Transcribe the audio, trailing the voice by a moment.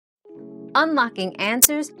unlocking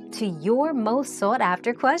answers to your most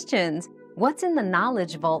sought-after questions. What's in the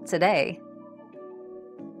Knowledge Vault today?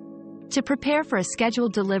 To prepare for a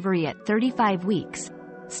scheduled delivery at 35 weeks,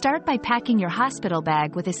 start by packing your hospital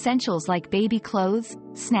bag with essentials like baby clothes,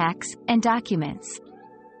 snacks, and documents.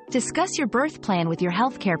 Discuss your birth plan with your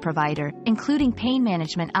healthcare provider, including pain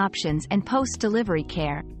management options and post-delivery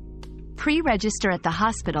care. Pre-register at the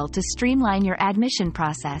hospital to streamline your admission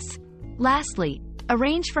process. Lastly,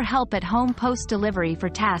 arrange for help at home post-delivery for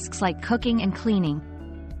tasks like cooking and cleaning,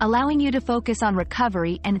 allowing you to focus on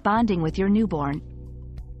recovery and bonding with your newborn.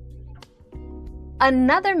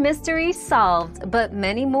 Another mystery solved, but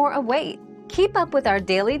many more await. Keep up with our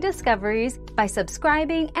daily discoveries by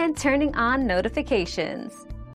subscribing and turning on notifications.